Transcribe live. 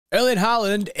Erling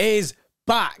Haaland is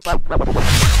back.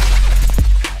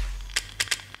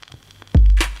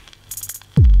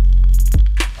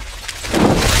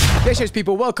 Yes,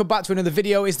 people, welcome back to another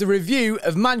video. It's the review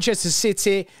of Manchester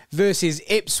City versus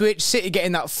Ipswich. City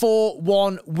getting that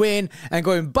 4-1 win and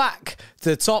going back to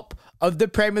the top of the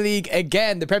Premier League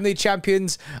again. The Premier League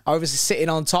champions are obviously sitting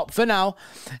on top for now.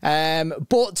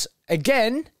 But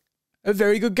again, a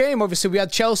very good game. Obviously, we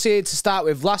had Chelsea to start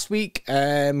with last week.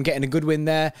 Getting a good win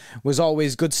there was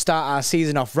always good to start our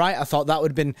season off right. I thought that would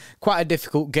have been quite a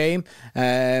difficult game.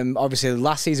 Obviously,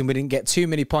 last season we didn't get too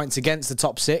many points against the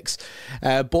top six.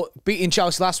 But beating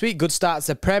Chelsea last week, good start to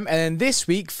the Prem. And then this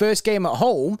week, first game at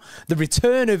home, the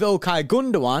return of Ilkay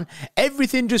Gundogan,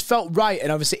 everything just felt right.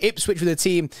 And obviously, Ipswich with a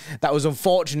team that was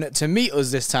unfortunate to meet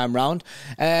us this time round.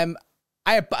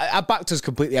 I backed us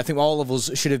completely. I think all of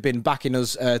us should have been backing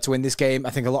us to win this game. I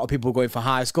think a lot of people were going for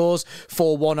high scores.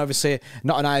 4-1, obviously,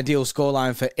 not an ideal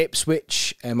scoreline for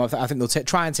Ipswich. I think they'll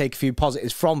try and take a few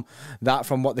positives from that,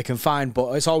 from what they can find.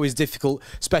 But it's always difficult,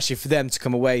 especially for them, to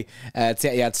come away to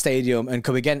Etihad Stadium and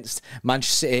come against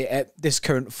Manchester City at this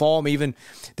current form. Even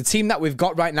the team that we've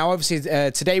got right now, obviously,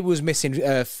 today was missing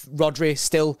Rodri,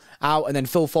 still out. And then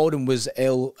Phil Foden was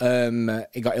ill.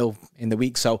 He got ill in the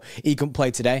week, so he couldn't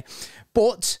play today.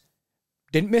 But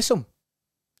didn't miss him.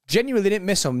 Genuinely didn't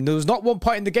miss him. There was not one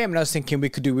point in the game and I was thinking we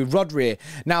could do with Rodri.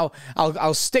 Now,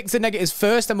 I'll stick to the negatives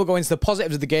first, then we'll go into the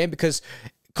positives of the game, because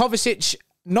Kovacic,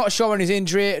 not sure on his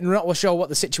injury, not sure what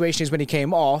the situation is when he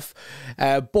came off,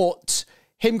 but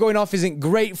him going off isn't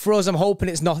great for us. I'm hoping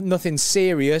it's nothing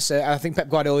serious. I think Pep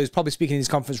Guardiola is probably speaking in his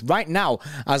conference right now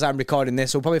as I'm recording this.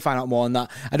 So we'll probably find out more on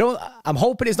that. I'm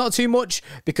hoping it's not too much,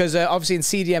 because obviously in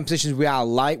CDM positions we are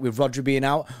light with Rodri being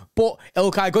out. But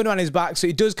Ilkay Gundogan is back, so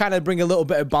it does kind of bring a little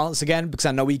bit of balance again, because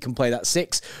I know he can play that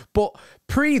 6. But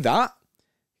pre that,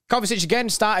 Kovacic again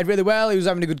started really well. He was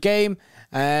having a good game.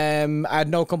 I had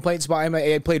no complaints about him.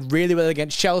 He played really well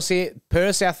against Chelsea.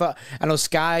 Personally, I thought, I know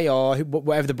Sky or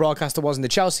whatever the broadcaster was in the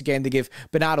Chelsea game, they give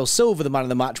Bernardo Silva the man of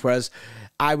the match, whereas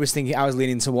I was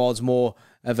leaning towards more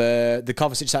of the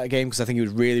Kovacic side of the game, because I think he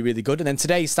was really, really good. And then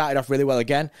today he started off really well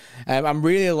again. I'm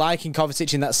really liking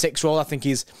Kovacic in that 6 role. I think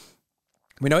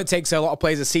we know it takes a lot of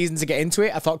players a season to get into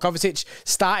it. I thought Kovacic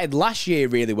started last year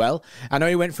really well. I know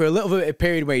he went for a little bit of a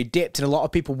period where he dipped, and a lot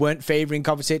of people weren't favouring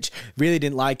Kovacic, really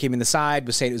didn't like him in the side,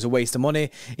 were saying it was a waste of money,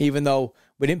 even though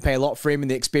we didn't pay a lot for him, and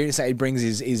the experience that he brings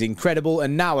is incredible.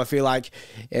 And now I feel like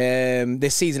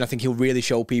this season, I think he'll really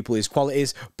show people his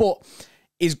qualities. But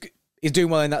he's doing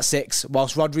well in that 6,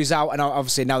 whilst Rodri's out, and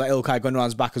obviously now that Ilkay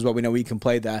Gundogan's back as well, we know he can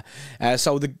play there.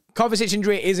 So the Kovacic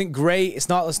injury isn't great. It's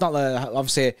not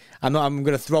obviously, I'm going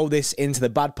to throw this into the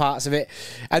bad parts of it.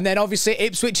 And then obviously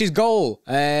Ipswich's goal,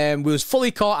 we was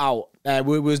fully caught out.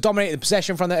 We was dominating the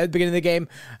possession from the beginning of the game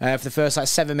for the first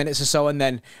 7 minutes or so, and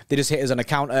then they just hit us on a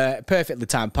counter, perfectly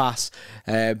timed pass,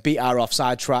 beat our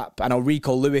offside trap. I know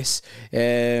Rico Lewis,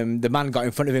 the man got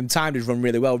in front of him, timed his run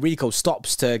really well. Rico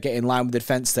stops to get in line with the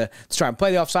defence to try and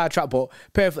play the offside trap, but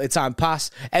perfectly timed pass.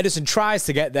 Ederson tries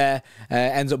to get there,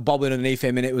 ends up bobbling underneath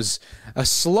him, and it was a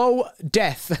slow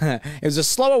death. It was a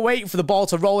slower wait for the ball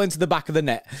to roll into the back of the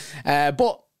net.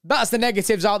 But that's the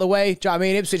negatives out of the way. Do you know what I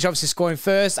mean? Ipswich obviously scoring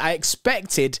first. I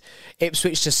expected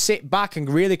Ipswich to sit back and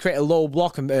really create a low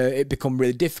block and it become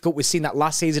really difficult. We've seen that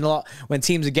last season a lot when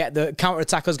teams get the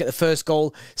counter-attackers, get the first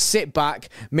goal, sit back,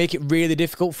 make it really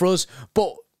difficult for us.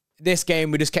 But this game,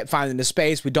 we just kept finding the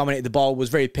space. We dominated the ball, was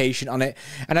very patient on it.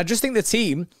 And I just think the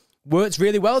team works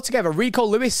really well together. Rico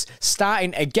Lewis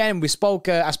starting again. I spoke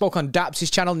on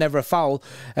Daps's channel, Never a Foul,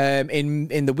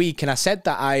 in the week, and I said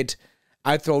that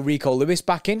I'd throw Rico Lewis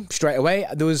back in straight away.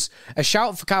 There was a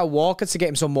shout for Kyle Walker to get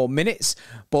him some more minutes,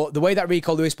 but the way that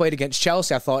Rico Lewis played against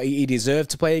Chelsea, I thought he deserved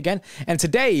to play again. And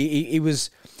today, he was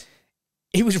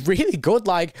really good.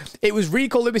 Like, it was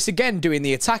Rico Lewis again doing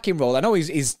the attacking role. I know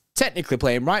he's technically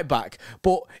playing right back,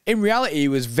 but in reality, he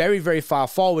was very, very far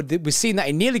forward. We've seen that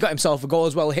he nearly got himself a goal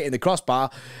as well, hitting the crossbar.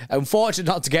 Unfortunate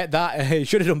not to get that. He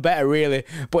should have done better, really,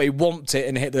 but he whomped it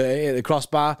and hit the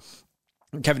crossbar.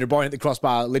 Kevin De Bruyne hit the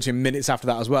crossbar literally minutes after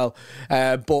that as well.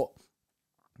 But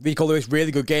Rico Lewis,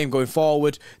 really good game going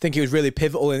forward. I think he was really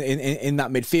pivotal in that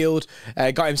midfield.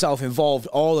 Got himself involved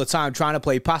all the time trying to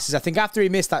play passes. I think after he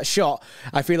missed that shot,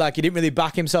 I feel like he didn't really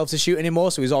back himself to shoot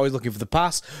anymore, so he was always looking for the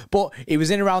pass. But he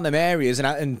was in around them areas,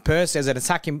 and personally,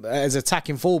 as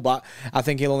attacking fullback, I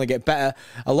think he'll only get better.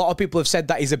 A lot of people have said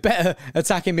that he's a better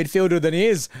attacking midfielder than he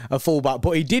is a fullback,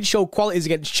 but he did show qualities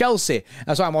against Chelsea.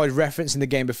 That's why I'm always referencing the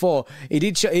game before. He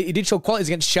did show qualities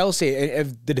against Chelsea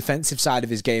of the defensive side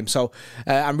of his game. So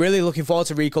I'm really looking forward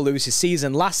to Rico Lewis's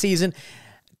season. Last season,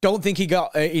 don't think he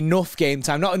got enough game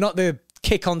time. Not the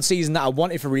kick-on season that I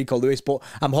wanted for Rico Lewis, but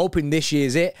I'm hoping this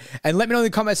year's it. And let me know in the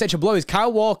comment section below, is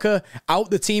Kyle Walker out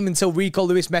the team until Rico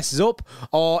Lewis messes up,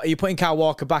 or are you putting Kyle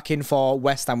Walker back in for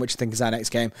West Ham, which I think is our next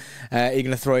game? Are you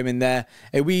going to throw him in there?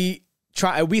 Are we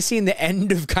seeing the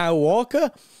end of Kyle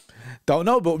Walker? Don't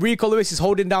know, but Rico Lewis is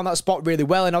holding down that spot really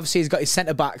well, and obviously he's got his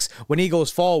centre-backs. When he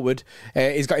goes forward,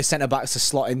 he's got his centre-backs to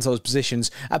slot into those positions.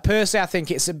 Personally, I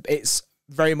think it's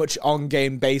very much on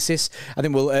game basis. I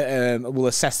think we'll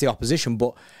assess the opposition,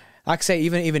 but like I say,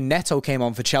 even Neto came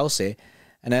on for Chelsea,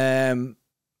 and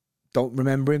don't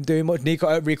remember him doing much.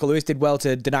 Rico Lewis did well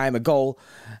to deny him a goal,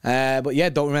 but yeah,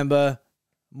 don't remember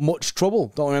much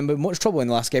trouble. Don't remember much trouble in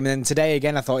the last game. And then today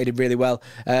again, I thought he did really well.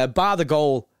 Bar the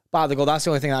goal. That's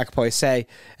the only thing I could probably say.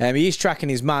 He's tracking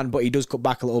his man, but he does cut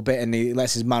back a little bit and he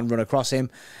lets his man run across him.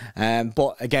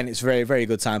 But again, it's very, very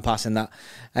good time passing that.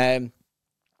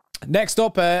 Next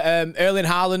up, Erling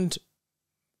Haaland.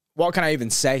 What can I even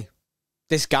say?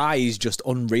 This guy is just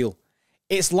unreal.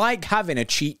 It's like having a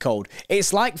cheat code.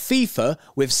 It's like FIFA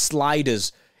with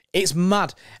sliders. It's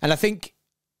mad. And I think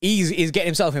he's getting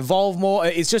himself involved more.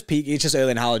 It's just peak. It's just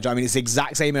Erling Haaland. I mean, it's the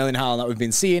exact same Erling Haaland that we've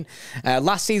been seeing.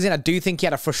 Last season, I do think he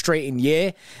had a frustrating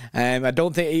year. I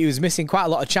don't think he was missing quite a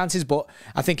lot of chances, but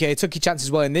I think he took his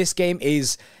chances well in this game.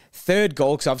 His third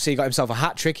goal, because obviously he got himself a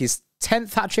hat-trick. His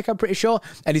 10th hat-trick, I'm pretty sure,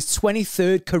 and his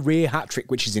 23rd career hat-trick,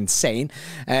 which is insane.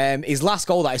 His last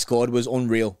goal that he scored was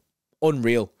unreal.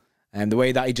 Unreal. The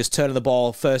way that he just turned the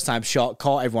ball, first time shot,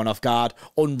 caught everyone off guard,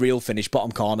 unreal finish,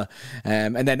 bottom corner.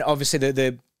 And then obviously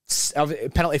the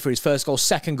penalty for his first goal,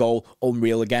 second goal,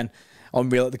 unreal again.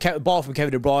 Unreal. The ball from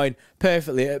Kevin De Bruyne,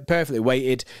 perfectly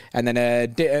weighted, and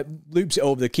then loops it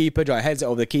over the keeper, heads it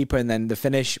over the keeper, and then the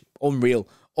finish, unreal.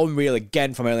 Unreal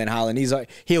again from Erling Haaland.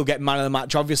 He'll get man of the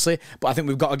match, obviously, but I think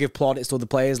we've got to give plaudits to other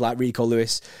players like Rico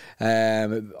Lewis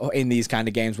in these kind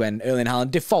of games when Erling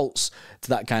Haaland defaults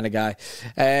to that kind of guy.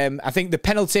 I think the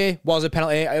penalty was a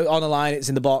penalty on the line. It's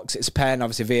in the box. It's a pen.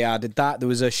 Obviously, VAR did that. There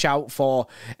was a shout for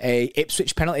a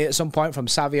Ipswich penalty at some point from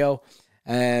Savio.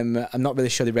 I'm not really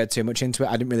sure they read too much into it.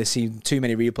 I didn't really see too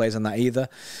many replays on that either.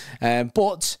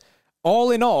 But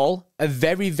all in all, a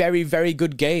very, very, very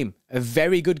good game. A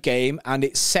very good game, and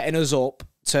it's setting us up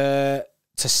to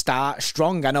start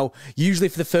strong. I know usually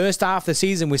for the first half of the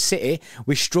season with City,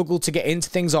 we struggle to get into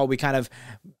things, or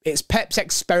it's Pep's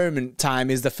experiment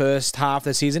time is the first half of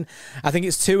the season. I think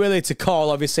it's too early to call.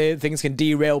 Obviously, things can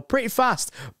derail pretty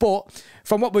fast, but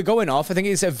from what we're going off, I think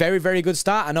it's a very, very good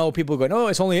start. I know people are going, oh,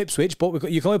 it's only Ipswich,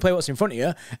 but you can only play what's in front of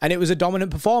you, and it was a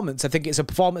dominant performance. I think it's a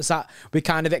performance that we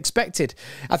kind of expected.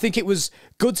 I think it was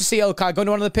good to see İlkay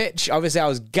Gundogan on the pitch. Obviously, I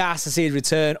was gassed to see his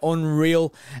return,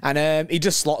 unreal, and he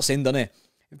just slots in, doesn't he?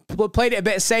 Played it a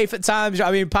bit safe at times, you know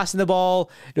what I mean, passing the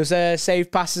ball, just safe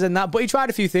passes and that, but he tried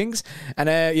a few things, and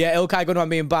yeah, İlkay Gundogan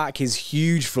being back is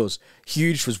huge for us.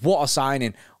 What a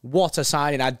signing.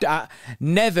 I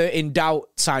never in doubt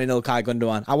signing İlkay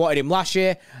Gundogan. I wanted him last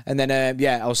year, and then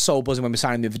yeah, I was so buzzing when we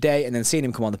signed him the other day, and then seeing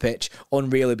him come on the pitch,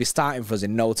 unreal. He'll be starting for us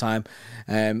in no time,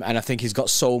 and I think he's got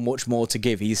so much more to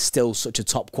give. He's still such a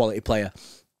top quality player.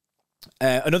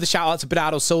 Another shout out to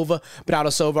Bernardo Silva.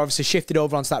 Bernardo Silva obviously shifted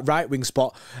over onto that right wing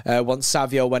spot once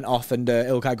Savio went off and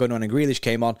İlkay Gundogan and Grealish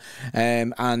came on.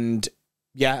 And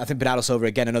yeah, I think Bernardo Silva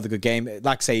again, another good game.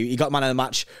 Like I say, he got man of the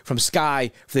match from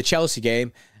Sky for the Chelsea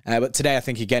game. But today, I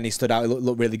think again he stood out. He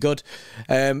looked really good.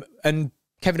 And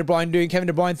Kevin De Bruyne doing Kevin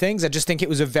De Bruyne things. I just think it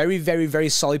was a very, very, very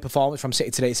solid performance from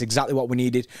City today. It's exactly what we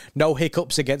needed. No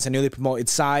hiccups against a newly promoted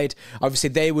side. Obviously,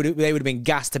 they would have been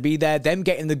gassed to be there. Them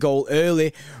getting the goal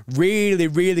early really,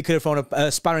 really could have thrown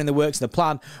a spanner in the works in the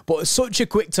plan. But such a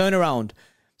quick turnaround.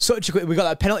 We got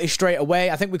that penalty straight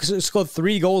away. I think we scored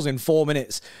 3 goals in 4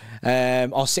 minutes.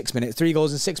 Or 6 minutes. 3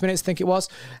 goals in 6 minutes, I think it was.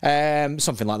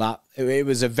 Something like that. It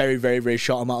was a very, very, very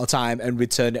short amount of time, and we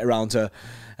turned it around to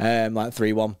like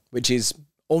 3-1, which is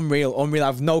unreal. I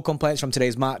have no complaints from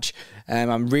today's match.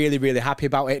 I'm really, really happy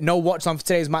about it. No watch on for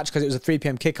today's match because it was a 3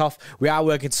 p.m. kickoff. We are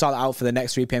working to sort it out for the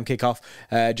next 3 p.m. kickoff.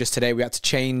 Just today we had to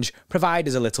change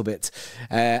providers a little bit,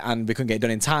 and we couldn't get it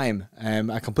done in time.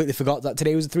 I completely forgot that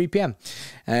today was a 3 p.m.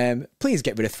 Please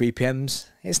get rid of 3 p.m s.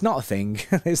 It's not a thing.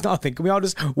 It's not a thing. Can we all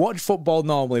just watch football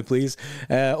normally, please?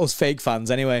 Us fake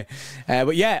fans, anyway.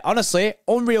 But yeah, honestly,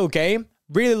 unreal game.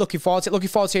 Really looking forward to it. Looking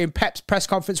forward to hearing Pep's press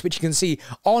conference, which you can see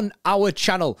on our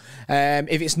channel.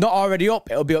 If it's not already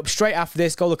up, it'll be up straight after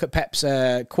this. Go look at Pep's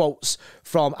quotes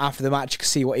from after the match. You can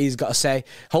see what he's got to say.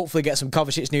 Hopefully get some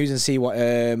Kovacic news and see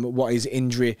what his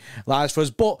injury lies for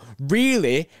us. But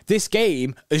really, this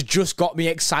game has just got me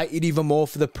excited even more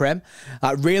for the Prem.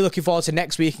 Really looking forward to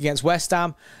next week against West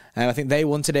Ham. I think they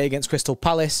won today against Crystal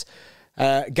Palace.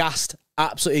 Gassed.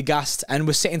 absolutely gassed, and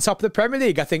we're sitting top of the Premier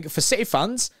League. I think for City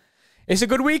fans, it's a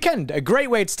good weekend, a great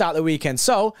way to start the weekend.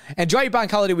 So enjoy your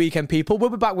bank holiday weekend, people. We'll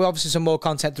be back with obviously some more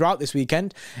content throughout this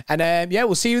weekend. And yeah,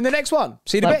 we'll see you in the next one.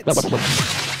 See you in a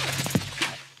bit.